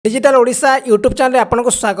Digital Odisha YouTube channel आपन को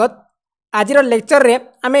स्वागत। आज लेक्चर रे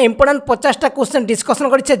आम इम्पोर्टाट 50टा क्वेश्चन डिस्कसन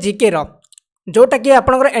कर जीके जोटा कि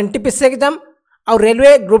आपंकर एनटीपीसी एग्जाम आ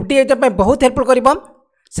रेलवे ग्रुप डी एग्जाम बहुत हेल्पफुल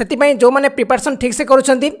कर जो मैंने प्रिपरेशन ठीक से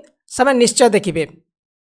कर निश्चय देखिए।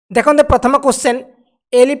 देखो प्रथम question,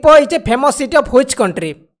 एलिपो is a famous city of which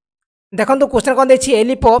country. देखो क्वेश्चन कौन देखिए,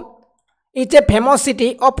 एलिपो is a famous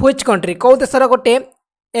city of which country, कौ देशर गोटे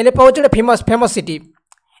एलिपो हूँ गोटे famous city.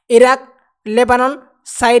 Iraq, Lebanon,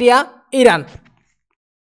 Syria, Iran.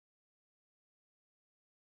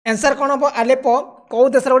 Answer कौन हम, आलेपो कौ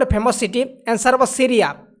देशर गोटे फेमस सिटी, आंसर हम सीरिया।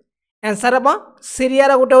 आंसर हम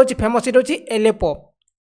सीरिया गोटे हूँ फेमस सिटी हूँ एलेपो।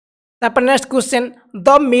 तापर next question,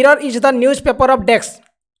 the mirror is the news paper of desk.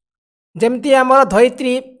 जमती आमर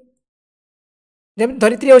धरित्री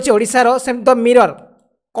धरित्री हूँ ओडिशार, सेम द मिरर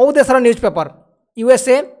कौ देशर news paper,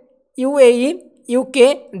 USA, UAE, UK,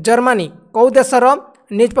 Germany. कौ देशर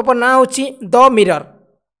न्यूज पेपर ना हूँ द मिरर।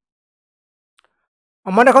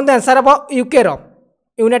 मन रखते आंसर हम यूके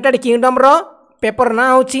यूनाइटेड किंगडम रो पेपर ना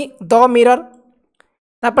हूँ द मिरर।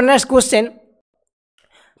 तापर next question,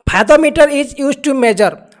 फाथोमीटर is use to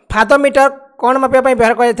major. फाथोमीटर कौन मापिया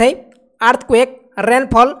व्यवहार कर, अर्थक्वेक,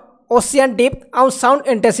 रेनफॉल, ओशियन डिप्थ आउ साउंड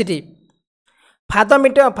इंटेंसिटी।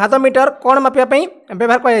 फाथोमीटर कौन मापिया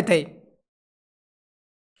व्यवहार कर।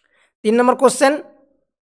 3 नंबर क्वेश्चन,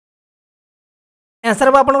 आंसर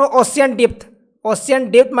हम आप ओशियन डिप्थ। ओशियन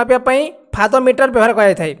डिप्थ मापिया फाथोमीटर व्यवहार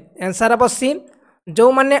कर। आंसर हम सी।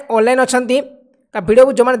 जो मैंने ऑनलाइन अच्छा वीडियो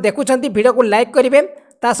को जो मैंने देखुं वीडियो को लाइक करेंगे,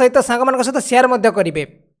 ता सहित सांग मान सहित शेयर करेंगे।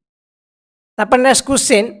 तापर next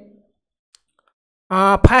question,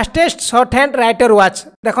 fastest short hand writer watch.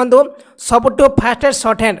 देखो सबुठ फास्टेस्ट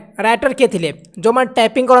शॉर्ट हैंड राइटर किए थे, जो मैंने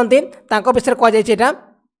टाइपिंग करते विषय कहुई।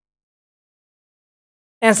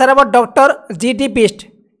 आंसर हम डॉक्टर जी.डी. बिस्ट।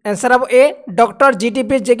 आंसर हम ए डॉक्टर जी.डी.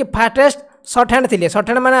 बिस्ट, जे कि फास्टेस्ट शॉर्ट हैंड थे। शॉर्ट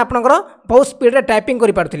हैंड मैंने आपंकर बहुत स्पीड रे टाइपिंग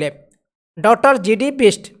करें, डॉक्टर जी.डी.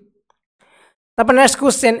 बिस्ट। तब next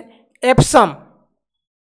question, Epsom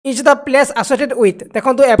is the place associated with.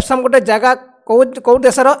 देखो एप्सम गोटे जगह कौ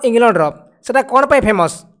देशर, इंग्लैंड रो, सेटा कौन पे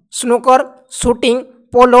फेमस, स्नूकर, शूटिंग,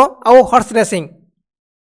 पोलो आउ हॉर्स रेसिंग।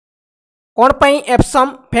 कौन पे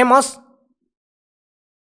एप्सम फेमस,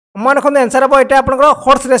 मन रखते आंसर हम यहाँ आप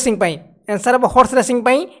हॉर्स रेसिंग। आंसर हम हॉर्स रेसिंग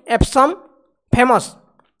एप्सम फेमस।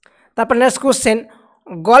 तापर next question,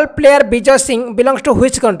 golf player Vijay Singh belongs to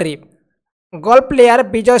which country. Golf player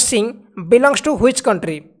Vijay Singh belongs to which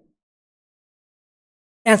country.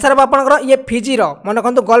 Answer हम आप ये फिजी रो, मन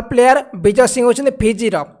रखु गोल्फ प्लेयर विजय सिंह होती फिजी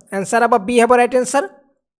रो। आंसर हम बी हम राइट आंसर।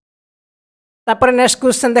 तापर नेक्स्ट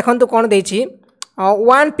क्वेश्चन देखो कौन देछि,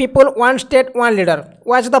 one people one state one leader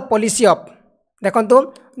was the policy of. देखो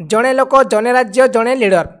जड़े लोक जड़े राज्य जड़े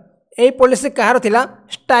लीडर, यही पॉलिसी कहार थिला,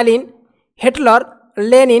 Stalin, Hitler,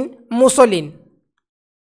 Lenin, मुसोलिन।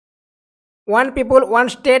 One people one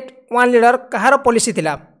state one leader कहार पॉलिसी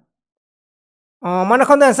थिला, मन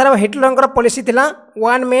रखते आंसर हम हिटलर पॉलिसी थिला,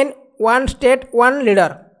 one man one state one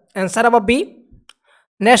leader. Answer हम B.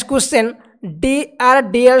 Next question,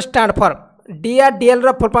 DRDL stand for. DRDL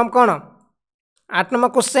row full form कौन। 8 number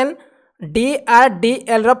question,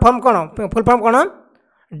 DRDL रो form कौन, full form कौन,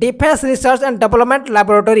 defence research and development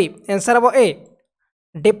laboratory. Answer हम ए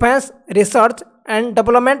defence research and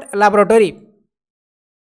development laboratory.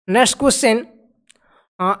 Next question,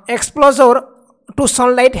 exposure to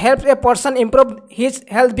sunlight helps a person improve his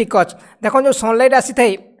health because. देखो जो sunlight आसी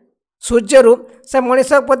थाए सूर्यरु, से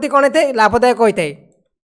मनीष प्रति कौन होता है, लाभदायक होता है।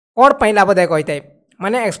 कौन पर लाभदायक होता है,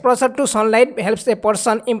 माने exposure to sunlight helps a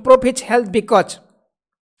person improve his health because.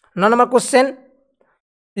 9 number question,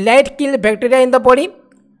 light kill bacteria in the body,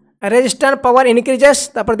 resistant power increases.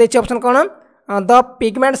 तापर देखिए ऑप्शन कौन, the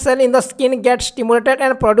pigment cell in the skin gate stimulated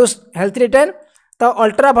and produce health return. तो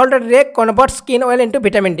ultraviolet रे convert skin oil into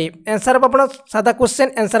vitamin D. Answer हम आप सादा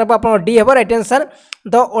question, answer हम आप डी हम right answer.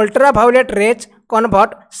 The ultraviolet rays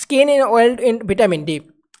convert skin in oil in vitamin D.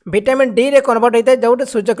 Vitamin D रे convert होता है जो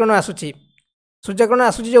सूर्यकिरण आसूची, सूर्यकिरण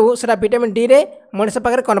आसूची जो सेटा विटामिन डी रे मनुष्य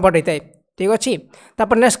पाखे कन्वर्ट होता है। ठीक अच्छे।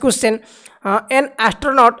 तापर next question, an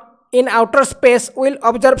astronaut in outer space will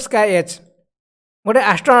observe sky as. गोटे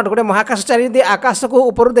एस्ट्रोनॉट गोटे महाकाशचारी यदि आकाश को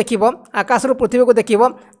ऊपर देख, आकाश पृथ्वी को देख,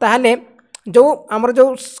 ताहले जो आमर जो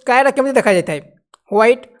स्काईटा केमती देखा जाए,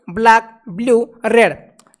 व्हाइट, ब्लैक, ब्लू, रेड।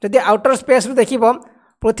 जदि आउटर स्पेस देख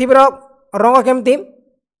पृथ्वीर रंग केमती,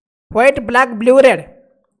 white, black, blue, red.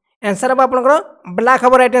 Answer हम आप ब्लैक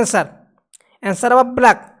हम राइट आंसर। आंसर हम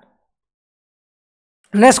black.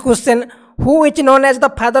 Next question, who is known as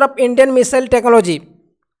the father of Indian missile technology.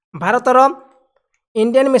 भारतर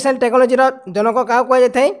Indian missile technology जनक क्या कह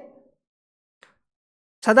जाए,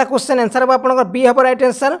 सादा क्वेश्चन। आंसर हम आप बी हम right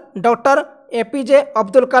answer, doctor APJ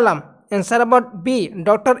Abdul Kalam answer हम B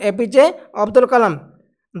doctor APJ Abdul Kalam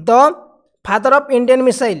the father of Indian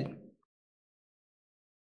missile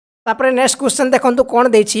तापर next question देखंतु कोन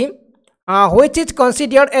देछि which is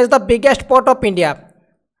considered as the biggest port of India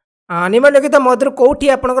निम्नलिखित मध्य कौटी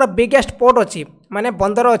आपंकर बिगेस्ट पोर्ट अच्छी माने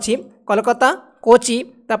बंदर अच्छी कोलकाता कोची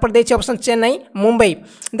तापर देछि ऑप्शन चेन्नई मुंबई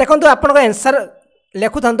देखो आपन आंसर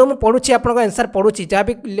लिखु था मुझे पढ़ुची आप आंसर पढ़ुची जहाँ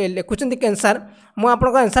भी लिखुंट आंसर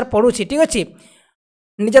मुझे आंसर पढ़ुची ठीक अच्छे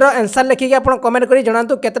निजर आंसर लिखिकी आप कमेंट कर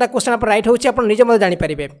जनातु केतटा क्वेश्चन आप राइट होची आप निजे मत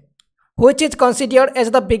जानीपारे which is considered as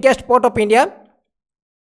the biggest port of India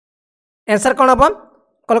answer कौन हम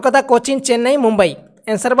कोलकाता कोचिन चेन्नई मुंबई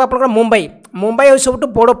आंसर हम आप मुंबई मुंबई हूँ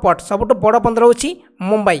सब बड़ पोर्ट सब बड़ बंदर हूँ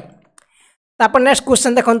मुंबई तापर नेक्स्ट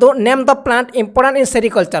क्वेश्चन देखो name the plant important in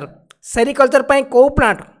sericulture sericulture कौ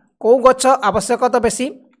प्लांट कौ गछ आवश्यकता बेसी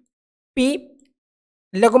पी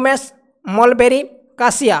लेगुमेस मलबेरी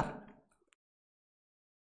कासिया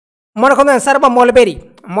मन रखो आंसर हम मलबेरी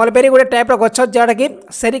मलबेरी गोटे टाइप गछ जोटा कि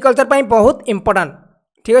सेरिकल्चर बहुत इंपोर्टेंट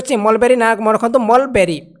ठीक अच्छे मलबेरी ना मन रखो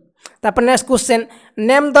मलबेरी तापर next question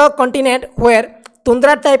name the continent where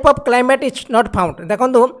tundra type of climate is not found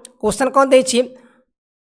देखो क्वेश्चन कौन देछि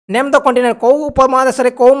नेम द कॉन्टिनेंट कौ उपमहादेश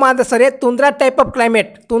कौ महादेश तुंद्रा टाइप ऑफ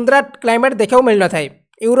क्लाइमेट देखा मिल न था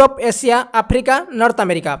Europe Asia Africa north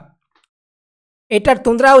America एटार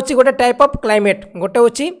तुंद्रा हूँ गोटे टाइप ऑफ क्लाइमेट गोटे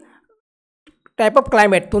हूँ टाइप ऑफ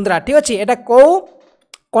क्लाइमेट तुंद्रा ठीक अच्छे एटा कौ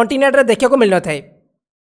कॉन्टिनेंट रे देखा मिल न था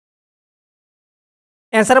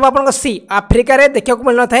आंसर हम आप सी आफ्रिका रे देखा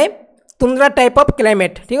मिल न था तुंद्रा टाइप ऑफ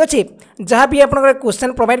क्लाइमेट ठीक अच्छे जहाँ भी आप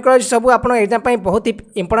क्वेश्चन प्रोवाइड कर सब आप एग्जाम बहुत ही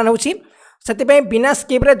इंपोर्टेंट होची से बिना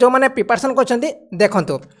स्किप रे जो मैंने प्रिपरेशन कर देखो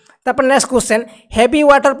तापर next question heavy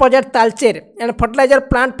water project Talcher and fertiliser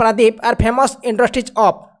plant Paradip are famous industries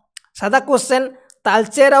of सादा क्वेश्चन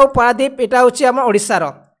तालचेर और पारादीप यहाँ हूँ आम ओडिशार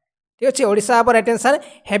ठीक अच्छे ओडिशा हम right answer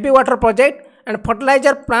heavy water project and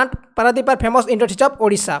fertiliser plant Paradip are famous industries of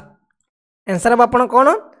Odisha answer हम आप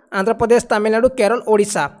कौन आंध्र प्रदेश तमिलनाडु केरल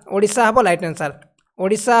ओडिशा ओडिशा हम राइट आंसर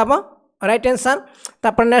ओडिशा हम राइट आंसर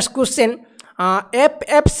तापर next question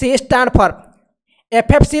FFC stand for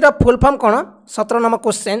FFC row full form कौन 17 नंबर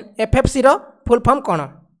क्वेश्चन एफएफसी रो फुल फॉर्म कौन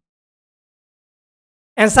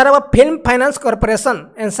answer हम film finance corporation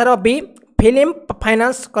answer हम बी फिल्म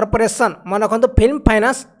फाइनेंस कॉर्पोरेशन मन रखु फिल्म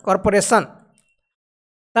फाइनेंस कॉर्पोरेशन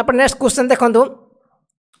तापर नेक्स्ट क्वेश्चन देखो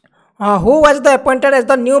who was the appointed as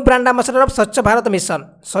the new brand ambassador of स्वच्छ Bharat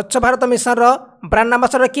mission रो brand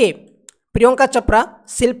ambassador किए प्रियंका चोपड़ा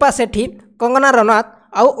शिल्पा शेट्टी कंगना रनौत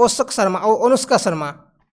आउ अशोक शर्मा और अनुष्का शर्मा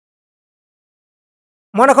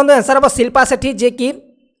मन रखु आंसर हम शिल्पा शेट्टी जे कि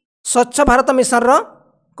स्वच्छ भारत मिशन रो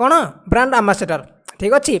कौन ब्रांड एम्बेसडर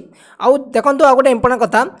ठीक अच्छे आउ देखो आ गोटे इंपोर्टेंट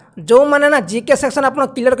कथा जो मैंने ना जीके सेक्शन आप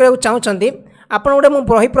क्लियर करने चाहते आप गोटे मुझे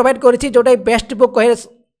बही प्रोवाइड करी जोटा बेस्ट बुक कहे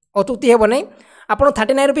अत्युक्ति हे नहीं आप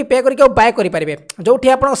 39 रुपये पे करके बाय करेंगे जो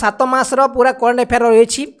आप 7 मासर पूरा करंट अफेयर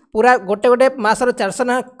रही पूरा गोटे गोटे मासर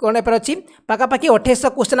 400 करंट अफेयर अच्छी पाखापाखि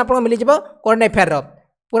 2800 क्वेश्चन आपको मिल करंट अफेयर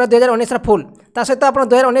पूरा 2019 फुल ता सहित आप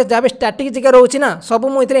 2019 जहाँ भी स्टार्टिंग जगह रोचे ना सब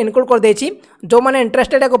मुझे इनक्लूड करदे जो मैंने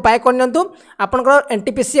इंटरेस्टेड को बाय करनी आपंकर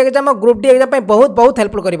NTPC exam group D exam बहुत बहुत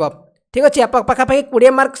हेल्पफुल कर ठीक अच्छे आप पाखापाखि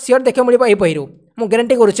 20 मार्क सियोर देखा मिले यही बही मुझे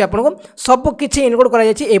गारंटी करुँच आपको सब किसी इनक्लूड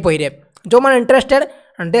कर बही जो मैंने इंटरेस्टेड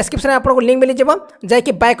डिस्क्रिप्शन आपको लिंक मिल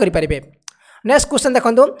जाकि बाय करेंगे नेक्स्ट क्वेश्चन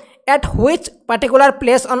देखो at which particular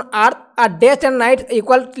place on earth are days and night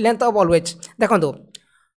equal length of always देखो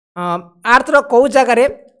अर्थ रो कौ जगार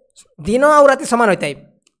दिन और राति सामान होता है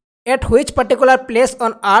at which particular place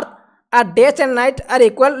on earth are days and night are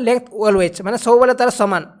equal length always माने सब बेले तार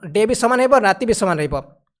सामान डे भी सामान हो राति भी सामान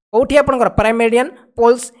रोटी आपंकर prime meridian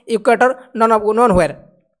poles equator non where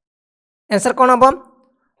answer कौन हम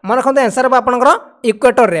मन रखते आंसर हम आपंकर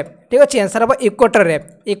इक्वेटर रे ठीक अच्छे आंसर हम इक्वेटर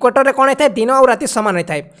रे कौन होता है दिन और राति सामान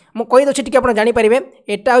होता है मुझे कहीदे टी आप जानीपारे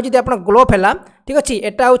यहाँ हूँ आप ग्लोब है ठीक अच्छे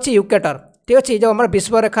यहाँ हूँ इक्वेटर ठीक अच्छे जो हमारे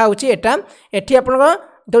विश्व रेखा हूँ यहाँ एटी आप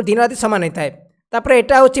जो दिन राति सामान होता है तापर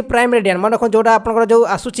यहाँ हूँ प्राइम मेरिडियन मन रख जोटा आप जो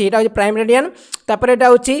आसूसी यहाँ हूँ प्राइम मेरिडियन तापर यहाँ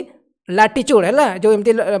हूँ लाटिट्यूड है जो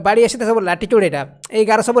एमती बाड़ी आसी सब लाटिट्यूड यहाँ ये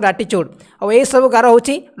गार सब लाटिट्यूड और यही सब गार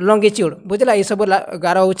हूँ लंगिट्यूड बुझला ये सब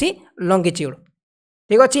गार हूँ लंगिट्यूड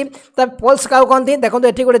ठीक अच्छे तब पोल्स क्या कहती देखो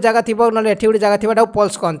ये गोटे जगह थी ना ये गोटे जगह थी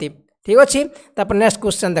पोल्स कहती ठीक अच्छे तापर नेक्स्ट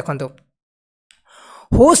क्वेश्चन देखो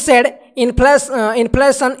who said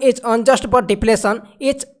inflation is unjust but deflation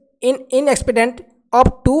is इनएक्सपीडिएंट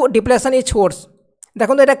of to deflation is verse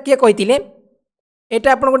देखो यहाँ किए कही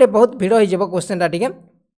यहाँ आप गोटे बहुत भिड़ हो क्वेश्चन टी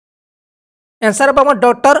आंसर हम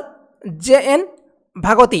डॉक्टर JN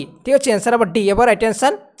भागवती ठीक अच्छे आंसर हम डी एवर राइट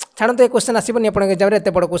आंसर छाड़ू ये क्वेश्चन आसबनी आप एग्जाम एत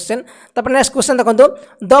बड़ क्वेश्चन तापर नेक्स्ट क्वेश्चन देखो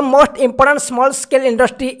the most important small scale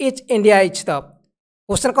industry is India is the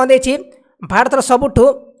question कौन देखिए Bharat सबुठू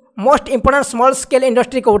most important small scale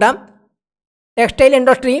industry कौटा textile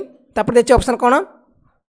industry तापर देखिए ऑप्शन कौन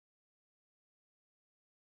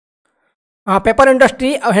पेपर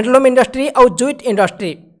इंडस्ट्री और हैंडलूम इंडस्ट्री और जूट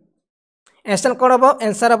इंडस्ट्री आंसर कौन हम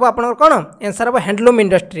आंसर हम आप कौन आंसर हम हैंडलूम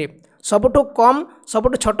इंडस्ट्री सबुठू कम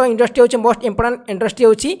सबुठू छोट इंडस्ट्री होची मोस्ट इंपोर्टेंट इंडस्ट्री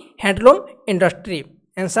होची हैंडलूम इंडस्ट्री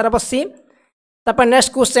आंसर हम सी तापर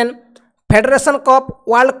next question federation cup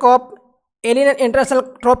world cup alien international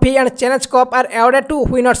trophy and challenge cup are awarded to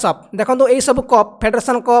winners of देखो यही सब cup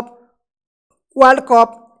federation cup world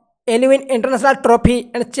cup alien international trophy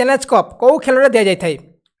and challenge cup कौ खेल दि जाए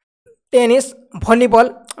tennis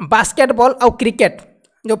volleyball basketball और cricket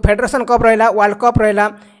जो federation cup रहा world cup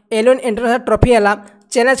रहा एलियन इंटरनेशनल ट्रॉफी है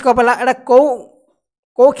चैलेंज कप है एटा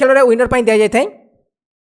कौ खेल विनर पर दि जाए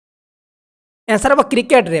आंसर हम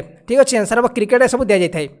क्रिकेट रे ठीक अच्छे आंसर हम क्रिकेट सब दि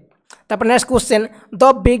जाए तापर next question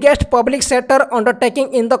the biggest public sector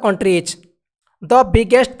undertaking in the country is the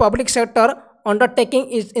biggest public sector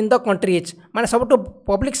undertaking is in the country is माने सब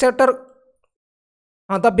public sector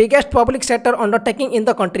the biggest public sector undertaking in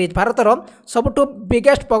the country is Bharat सबुठू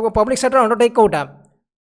biggest public sector undertaking कौटा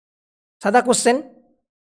सादा question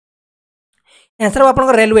answer आप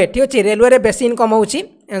railway ठीक अच्छे railway बेसी income होची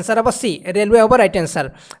answer हम सी railway हम राइट आंसर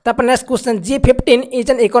तापर next question G15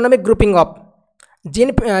 is an economic grouping of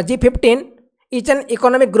G15 is an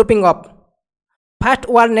economic grouping of first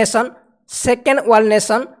world nation second world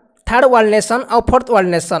nation third world nation और fourth world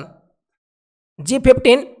nation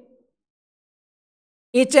G15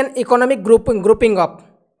 is an economic grouping of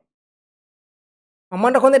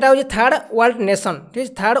मन रखते यहाँ हूँ third world nation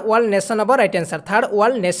ठीक third world nation हम right answer third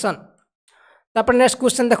world nation तापर next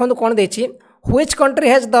question देखो कौन देखिए which country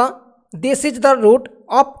has the this is the root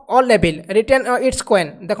of all level return it's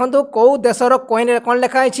coin देखो कौ देशर कॉइन कौन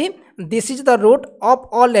लिखाई this is the root of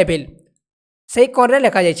all level से कॉइन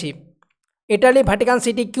लिखा जाए इटाली वाटिकन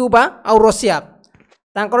सिटी क्यूबा और रशिया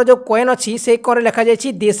तांकर जो कॉइन अच्छी से कॉइन लिखा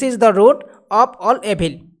जाए this is the root of all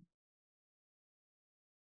evil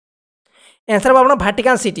answer हम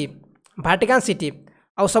भाटिकान सिटी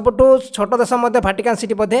और सबुठू छोट देश भाटिकान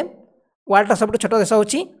सिटी बोधे वर्ल्ड सब छोट देश हूँ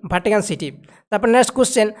भाटिकान सिटी तापर next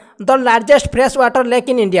question the largest fresh water lake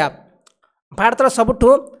in India Bharat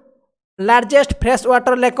सबुठू largest fresh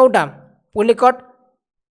water lake कौटा Pulicat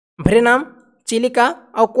भेरिनाम Chilika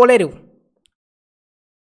और कोलेरू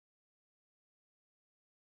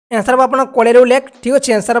आंसर हम आप कोलेरू लेक ठीक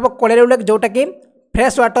अच्छे आंसर हम कोलेरू लेक जोटा कि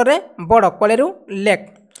फ्रेश वाटर रे बड़ कोलेरू लेक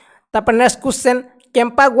तापर next question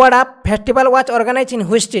केम्पागुआड़ा festival was organise in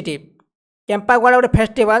which city केम्पागुआड़ा गोटे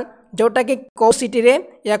फेस्टिवल जोटा कि कौ सिटी रे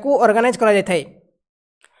या ऑर्गेनाइज करा जाए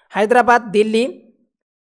हैदराबाद दिल्ली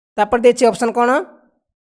तापर देखिए ऑप्शन कौन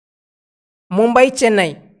मुंबई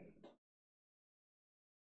चेन्नई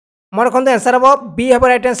मन रखते आंसर हम बी हम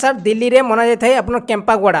राइट आंसर दिल्ली रे मना जाए आप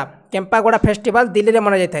केम्पागुआड़ा फेस्टिवल दिल्ली रे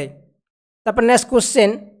मना जाए तापर next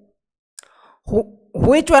question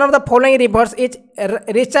which one of the following rivers is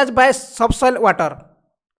recharge bye subsoil water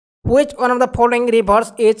which one of the following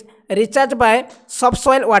rivers is recharge bye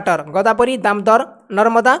subsoil water Godavari Damodar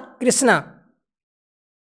Narmada Krishna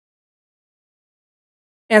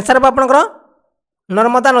answer हम आपंकर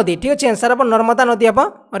नर्मदा नदी ठीक अच्छे आंसर हम नर्मदा नदी हम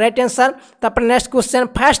राइट आंसर तापर next question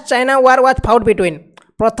first China war was fought between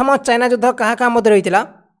प्रथम चाइना युद्ध क्या मध्य होता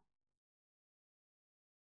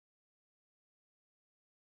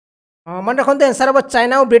मन रखते आंसर हम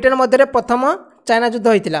चाइना और ब्रिटेन मध्य प्रथम चाइना युद्ध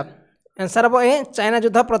होता आंसर हम ए चाइना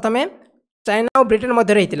युद्ध प्रथम चाइना और ब्रिटेन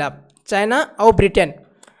मध्य होता चाइना और ब्रिटेन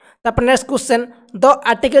तापर next question the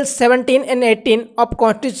article 17 and 18 of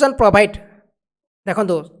constitution provide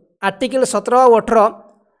देखो आर्टिकल 17 और 18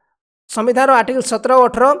 संविधान आर्टिकल 17 और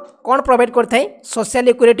 18 कौन प्रोवाइड करता है सोशल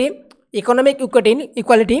इक्वालिटी इकोनॉमिक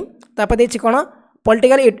इक्वालिटी तापर देखिए कौन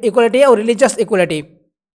पॉलिटिकल इक्वालिटी और रिलीजियस इक्वालिटी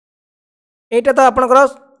यहाँ तो आपंकर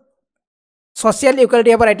सोशल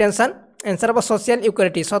इक्वालिटी हम राइट आंसर आंसर हम सोशल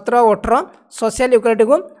इक्वालिटी 17 और 18 सोशल इक्वालिटी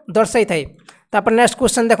को दर्शाई थाए तापर नेक्स्ट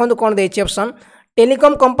क्वेश्चन देखो कौन देखिए option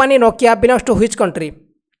telecom company Nokia belongs to which country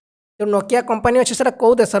जो नोकिया कंपनी अच्छे से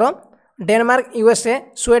कौ देशर डेनमार्क यूएसए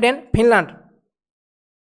स्वीडेन फिनलैंड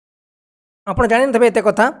आप जानी थे ये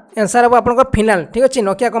कथा आंसर हम आप फिनलैंड ठीक अच्छे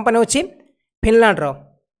नोकिया कंपनी अच्छी फिनलैंड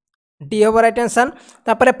डी हम राइट आंसर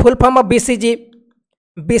तापर full form BCG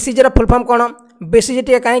BCG full form कौन बीसीजी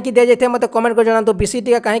टी कहीं दि जाए मत कमेंट कर जनातु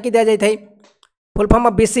बीसीजी कहीं दि जाए फुल फॉर्म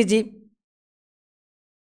बीसीजी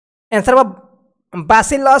आंसर हम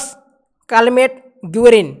बासिलस क्लाइमेट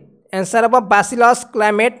ग्यूरिन आंसर हम बासिलस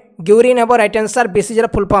क्लाइमेट ग्यूरिन हे right answer BCG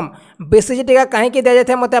full form BCG टीका कहीं दि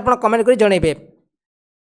जाए मत आप कमेंट कर जनइबे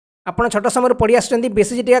आप छोट समय पढ़ी आसुँच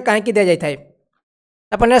बीसीजी टीका कहीं दि जाए।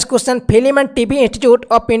 तापर next question film and TV institute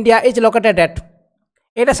of India is located at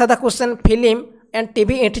एटा साधा question film and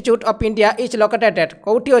TV institute of India is located at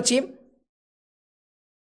कौटी अच्छी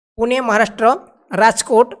पुणे महाराष्ट्र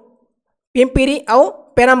राजकोट पिंपरी आउ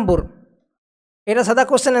पेराम्बूर एटा साधा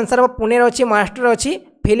क्वेश्चन आंसर हम पुणे अच्छी महाराष्ट्र अच्छी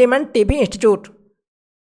film and TV institute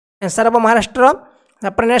answer हम महाराष्ट्र।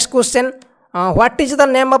 तापर next question what is the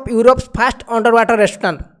name of Europe's first under water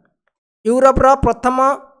restaurant यूरोपर प्रथम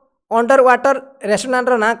अंडर वाटर रेस्टोरेंट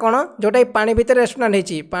ना कौन जोटा पानी भितर रेस्टोरेंट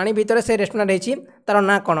होती पानी भितर से रेस्टोरेंट होती तार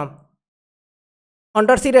ना कौन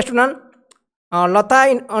अंडर सी रेस्टोरेंट लता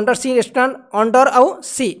अंडर सी रेस्टोरेंट अंडर आउ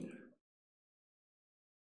see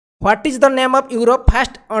what is the name of Europe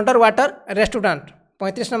first under water restaurant.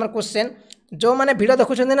 35 number question जो मैंने वीडियो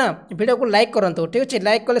देखुं ना वीडियो को लाइक करूँ ठीक अच्छे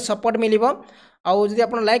लाइक कले सपोर्ट मिल आदि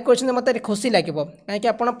आप लाइक कर मत खुशी लगे कहीं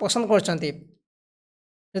आप पसंद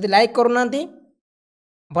कर लाइक करूना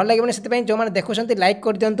भल लगे से जो मैंने देखुं लाइक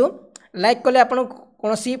कर दिंतु लाइक कले आपको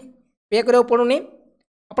कौन पे करा पड़ूनी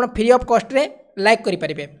आप फ्री ऑफ कॉस्ट रे लाइक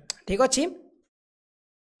करेंगे ठीक अच्छे।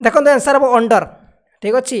 देखो आंसर हम अंडर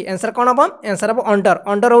ठीक अच्छे आंसर कौन हम आंसर हम अंडर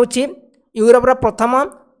अंडर हूँ यूरोपर प्रथम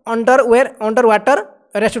अंडर वाटर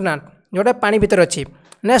रेस्टोरेंट जोटा पानी भीतर अच्छी।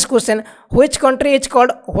 Next question which country is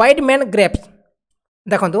called white man grapes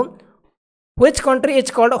देखो which country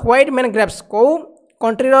is called white man grapes कौ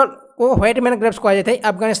कंट्री को व्हाइट मैन ग्रेप्स कह जाए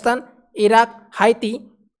अफगानिस्तान इराक हाइती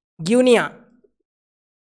ग्यूनिया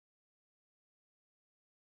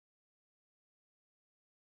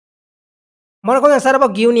मन को आंसर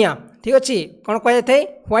हम ग्यूनिया ठीक अच्छे कौन कह जाए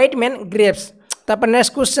व्हाइट मैन ग्रेप्स। तापर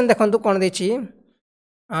नेक्स्ट क्वेश्चन देखो कौन देखिए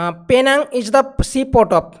Penang is the C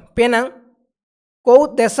port of Penang कौ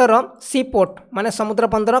देशर सी पोर्ट माने समुद्र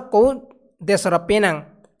बंदर कौ देशर Penang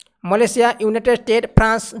Malaysia United state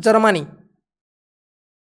France Germany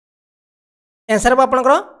answer हम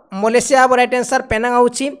आपंकर मलेशिया राइट आंसर पेनांग हूँ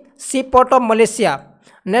सी port of Malaysia.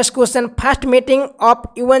 Next question first meeting of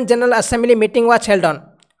UN general assembly meeting was held on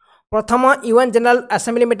प्रथम यूएन जनरल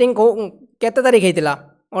असेंबली मीटिंग को केते तारीख होता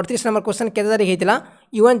 38 नंबर क्वेश्चन केते तारीख होता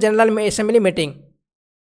यूएन जनरल असेंबली मीटिंग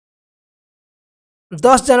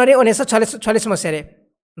 10 जनवरी 1946 मसीह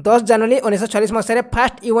 10 जनवरी 1946 मसीह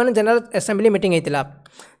first UN general assembly meeting होता।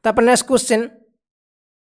 तापर नेक्स्ट क्वेश्चन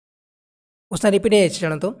रिपीट हो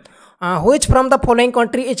जानतु which from the following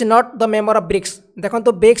country is not the member of BRICS देखो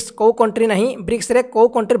तो ब्रिक्स कौ कंट्री नहीं ब्रिक्स रे कौ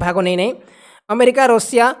कंट्री भाग नहीं अमेरिका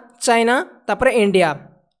रशिया चाइना तापर इंडिया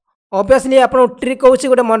ऑब्वियसली आप ट्रिक कौच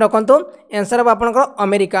गोटे मन रखु आंसर हम आपंकर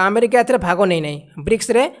अमेरिका अमेरिका ए भाग नहीं ब्रिक्स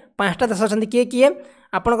रे 5टा देश अच्छा किए किए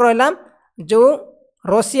आपंकर रहा जो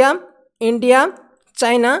Russia India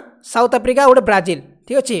China south Africa गोटे ब्राजिल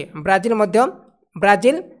ठीक अच्छे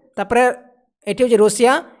ब्राजिल तापर ये हूँ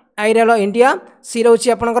रशिया आई रहा इंडिया सी रोच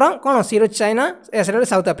आपंकर कौन सी रोच चाइना एस रहा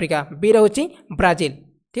साउथ आफ्रिका बी रोच ब्राजिल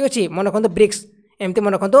ठीक अच्छे मन रखु ब्रिक्स एमती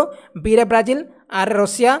मन रखु बी रे ब्राजिल आर रे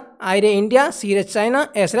रशिया आई रे इंडिया सी रे चाइना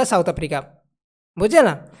एस रे साउथ आफ्रिका बुझे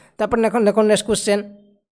ना। तापर देखो next question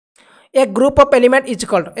A group of element is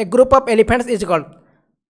called a group of elephants is called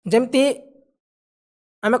जमती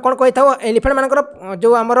आम कौन कही था एलिफेंट मानकर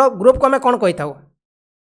जो आमर ग्रुप को आम कौन कही था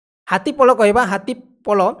हाथी पल कहवा हाथी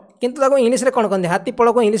पल किंतु इंग्लीश रे कौन कहते हाथी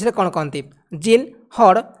पल को इंग्लीश रे कौन कहते जिल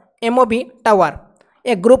हड MOB tower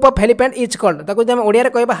A group of elephant is called ताको जब ओडिया रे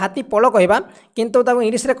कहबा हाथी पल कहबा किंतु ताको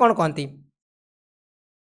इंग्लीश रे कौन कहती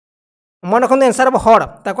मन रखते आंसर हम हड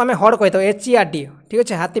ताको आम हड कही HERD ठीक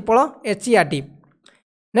अच्छे हाथी पल HERD।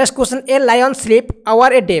 Next question a lion sleep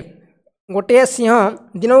hour a day गोटे सिंह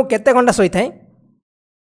दिन को केते घंटा सोई थाए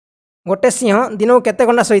गोटे सिंह दिन को केते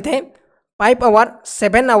घंटा सोई थाए 5 आवर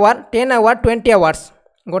 7 आवर 10 आवर 20 आवर्स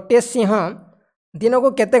गोटे सिंह दिन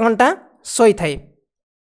को केते घंटा सोई थाए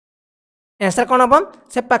आंसर कौन हम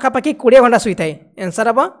से पाखापाखि 20 घंटा सोई थाए आंसर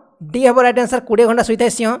हम डी हम राइट आंसर 20 घंटा सोई थाए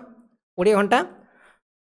सिंह 20 घंटा।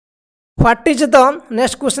 What is the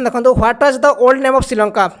next question देखो what was the old name of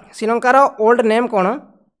Sri Lanka श्रीलंकार old name कौन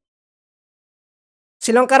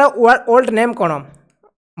श्रीलंकार ओल्ड नेम कौन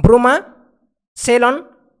ब्रुमा सेलन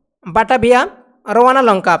बाटाभिया रवाना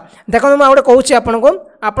लंका देखो मुझे गोटे कहूँ आपको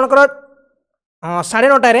आपणकर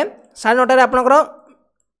 9:30 आपणकर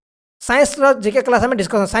साइंस जीके क्लास में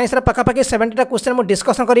डिस्कसन साइंस पाखापाखि 70टा क्वेश्चन मुझे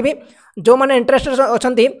डिस्कसन करी जो मैंने इंटरेस्टेड अच्छा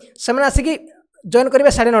से आसिक जॉइन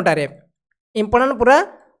करेंगे 9:30 इंपोर्टाट पूरा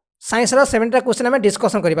साइंस 70टा क्वेश्चन आम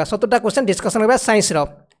डिस्कसन करवा 70टा क्वेश्चन डिस्कसन करवा साइंस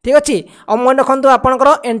ठीक अच्छे और मन रखु आपंकर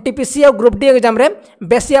NTPC और ग्रुप डी एग्जाम रे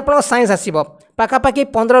बेसी आप साइंस आसो पाखापाखि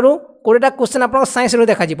 15 ରୁ 20टा क्वेश्चन आप साइंस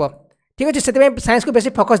देखा ठीक अच्छे से साइंस को बेसी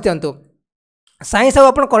फोकस दिंतु साइंस और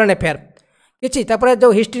अपन करेन्ट अफेयर किछि तापर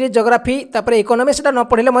जो हिस्ट्री जियोग्राफी तापर इकोनॉमी सेटा न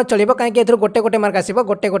पढ़िले मत चलिबो काहे कि एथरो गोटे गोटे मार्क आसीबो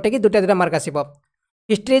गोटे कि दुटा mark आसीबो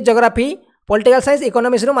history geography political science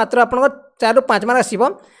economics रो मात्र आपन 4 ରୁ 5 मार्क आसीबो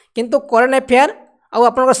किंतु करेन्ट अफेयर आउ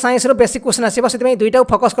आपन साइंस रो बेसिक क्वेश्चन आसीबो सेति दुईटा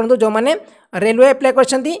फोकस करंतु जो माने रेलवे अप्लाई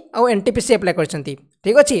करछंती आउ एनटीपीसी अप्लाई करछंती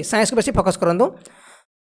ठीक अछि साइंस को बेसी फोकस करंतु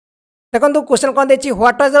देखंतु क्वेश्चन कोन देछि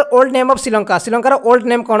what was the old name of Sri Lanka Sri Lanka row old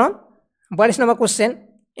name cone 42 number question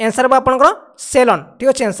answer हम आपन सेलन ठीक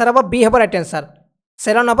अच्छे आंसर हम बी हम राइट आंसर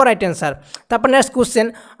सेलन हम राइट आंसर तापर next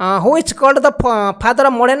question who is called the father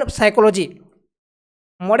of modern psychology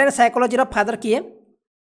row father किए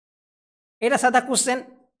एटा सादा क्वेश्चन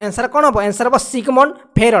आंसर कौन हम आंसर हम सिगमंड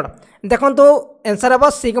फ्रॉइड देखंतु आंसर हम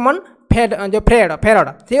सिगमंड फ्रॉइड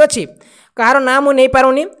ठीक अच्छे कहार ना मु नहीं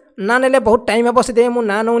पारुनी ना नेले बहुत टाइम हे से मु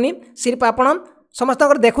ना नौनी सिर्फ आपन समस्त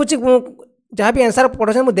देखुची जहाँ भी आंसर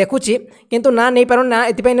पढ़े मुझे देखुची किंतु ना नहीं पार ना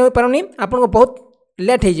ये नहीं पारुनी आपको बहुत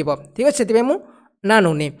लेट हो ठीक है से मुझे ना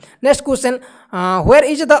नौनी next question where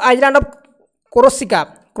is the island of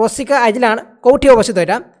क्रोसिका island कौटी अवस्थित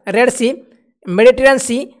यहाँ रेड सी मेडिटेरियन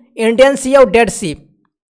सी इंडियन सी और डेड सी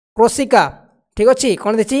क्रोसिका ठीक अच्छे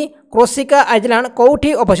कौन देखिए क्रोसिका आइलैंड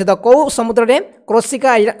कौटी अवस्थित कौ समुद्र में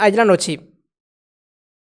क्रोसिका आइलैंड अच्छी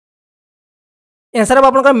आंसर हम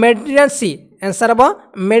आप मेडिटेरियन सी आंसर हम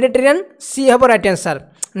मेडिटेरियन सी हम right answer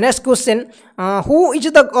next question who is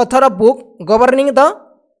the author of book governing the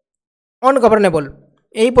ungovernable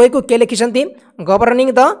यही बही को किए लिखिं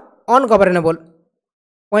governing the ungovernable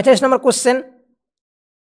 45 number question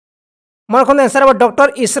मन आंसर हम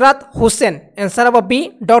डॉक्टर इशरात हुसैन आंसर हम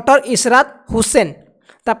बी डॉक्टर इशरात हुसैन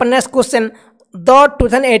तापर next question The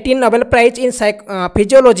 2018 Nobel Prize in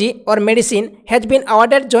Physiology or Medicine has been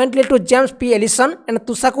awarded jointly to James P. Ellison and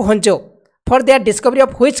Tusaku Honjo for their discovery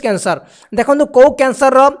of which cancer? देखो कौ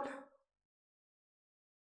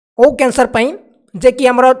cancer पाई जे कि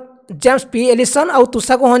हमर James P Allison और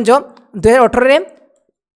तुसाकु हंजो 2018 रे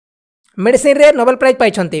medicine रे Nobel prize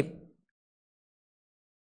पाई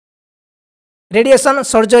radiation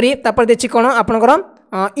surgery तापर देखिए कौन आपनकर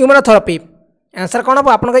इम्यूनोथेरापी आंसर कौन हम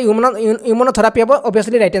आप इम्यूनोथेरापी हम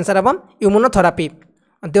ऑब्वियसली राइट आंसर हम इम्यूनोथेरापी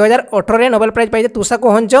 2018 नोबेल प्राइज पाई तुसाकु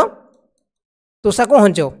हंजो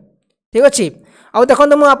ठीक अच्छे आउ देखो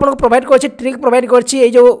मुझे आपको प्रोवाइड कर ट्रिक प्रोवाइड कर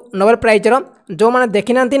जो नोबेल प्राइज जो मैंने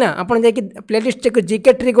देखी ना ना आप प्लेलिस्ट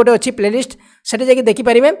जीके ट्रिक गोटे अच्छी प्लेलिस्ट से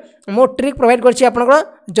देखिपारे मो ट्रिक प्रोवाइड कर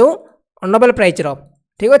जो नोबेल प्राइज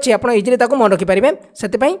ठीक अच्छे आप इजिली मन रखिपारे से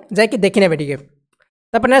देखने टे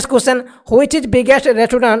तापर next question which is biggest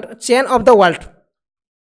restaurant chain of the world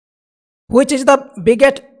which is the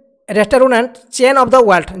biggest restaurant chain of the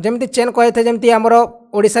world जमी चेन कहते जमी आमर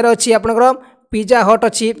ओडिशा अच्छी आपंकर पिज्जा हट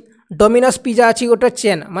अच्छी डोमिनोज पिज्जा अच्छी गोटे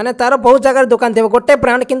चेन माने तार बहुत जगह दुकान थी गोटे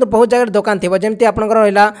ब्रांड किंतु बहुत जगह दुकान थी जमी आपंकर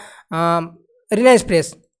रहा रिलायंस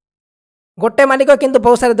फ्रेश गोटे मालिक किंतु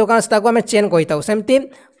बहुत सारे दुकान अच्छे आम चेन कही था सेमती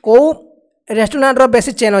कौ रेस्टोरेंट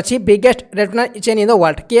बेसी चेन अच्छी biggest restaurant chain in the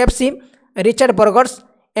world KFC Richard burgers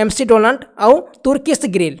MC Donald आउ तुर्किश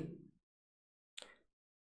ग्रिल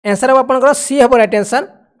आंसर हम आपंकर सी हम राइट आंसर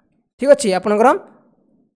ठीक अच्छे आपंकर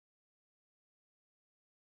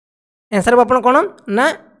आंसर हम आप कौन ना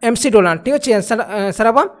MC डोनाल्ड ठीक अच्छे आंसर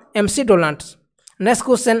हम MC Donald next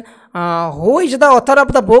question who is the author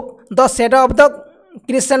of the book the shadow of the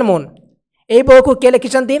crescent moon यही बुक को किए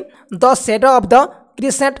लिखिं the shadow of the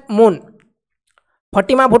crescent moon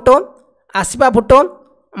फटिमा Bhutto Asifa Bhutto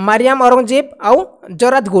Mariam Aurangzeb आउ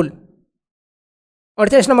जराद गुल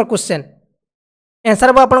 38 नंबर क्वेश्चन आंसर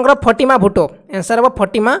हम आपंकर फटिमा भुट्टो आंसर हम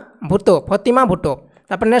फटिमा भुट्टो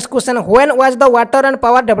तापर next question when was the water and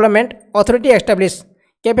power development authority establish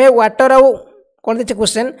केबे वाटर आउ कौन देछि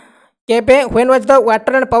क्वेश्चन केबे when was the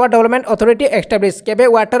water and power development authority establish केबे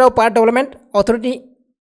वाटर और पावर डेवलपमेंट अथॉरिटी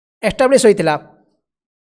एस्टाब्लिश होइतिला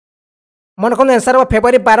मन को आंसर हम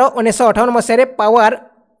February 12 1958 Masih power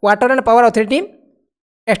water and power authority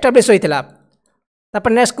establish होइतिला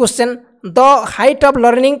तापर next question the height of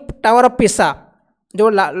learning tower of पिसा जो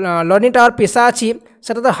learning tower पिसा अच्छी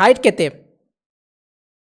से हाइट केते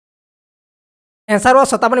आंसर हम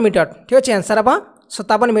 57 मीटर ठीक अच्छे आंसर हम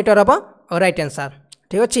 57 मीटर हम राइट आंसर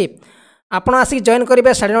ठीक अच्छे आपड़ आसिक जॉइन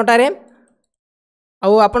करेंगे 9:30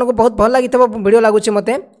 आपन को बहुत भल लगी वीडियो लगुच मत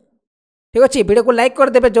ठीक अच्छे वीडियो को लाइक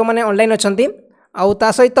करदे जो मैंने ऑनलाइन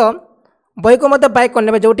अच्छा सहित बही को मत बाय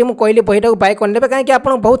करने जो कहली बहीटा को बाय करने कहीं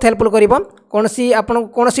आपको बहुत हेल्पफुल कर कौन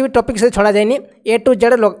भी टॉपिक से छड़ा जाए A to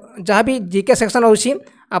Z जहाँ भी जीके सेक्शन होची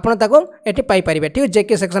ये पाइपर ठीक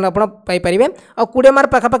जेके सेक्शन आपरे आ 20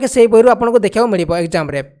 मार्क पाखापाखि से बही आपको देखा मिल एग्जाम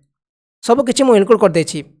सबकि मुझे इनक्लूड कर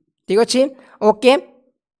देछि ठीक अच्छे ओके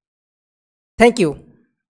थैंक यू।